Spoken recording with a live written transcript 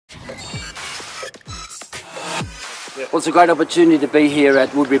Well, it's a great opportunity to be here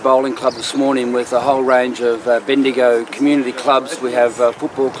at Woodbury Bowling Club this morning with a whole range of Bendigo community clubs. We have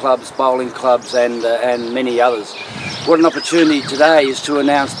football clubs, bowling clubs and many others. What an opportunity today is to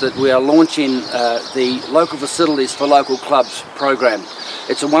announce that we are launching the Local Facilities for Local Clubs program.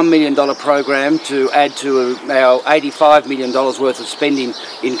 It's a $1 million program to add to our $85 million worth of spending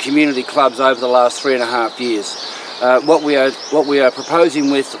in community clubs over the last 3.5 years. What we are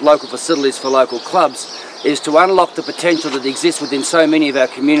proposing with Local Facilities for Local Clubs is to unlock the potential that exists within so many of our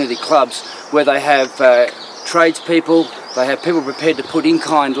community clubs, where they have tradespeople, they have people prepared to put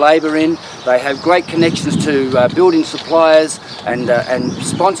in-kind labour in, they have great connections to building suppliers and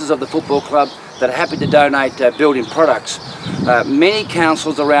sponsors of the football club that are happy to donate building products. Many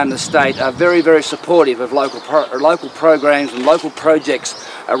councils around the state are very, very supportive of local programs and local projects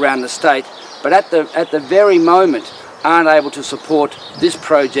around the state, but at the very moment aren't able to support this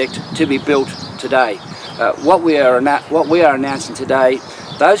project to be built today. What we are announcing today,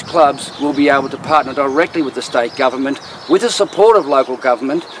 those clubs will be able to partner directly with the state government with the support of local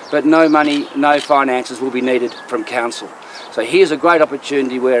government, but no money, no finances will be needed from council. So here's a great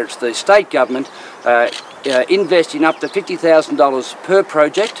opportunity where it's the state government investing up to $50,000 per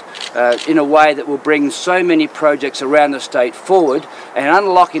project in a way that will bring so many projects around the state forward and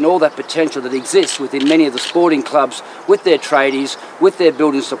unlocking all that potential that exists within many of the sporting clubs with their tradies, with their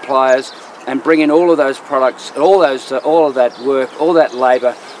building suppliers, and bringing all of those products, all of that work, all that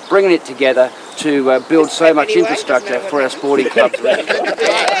labour, bringing it together to build so much infrastructure for our sporting clubs around.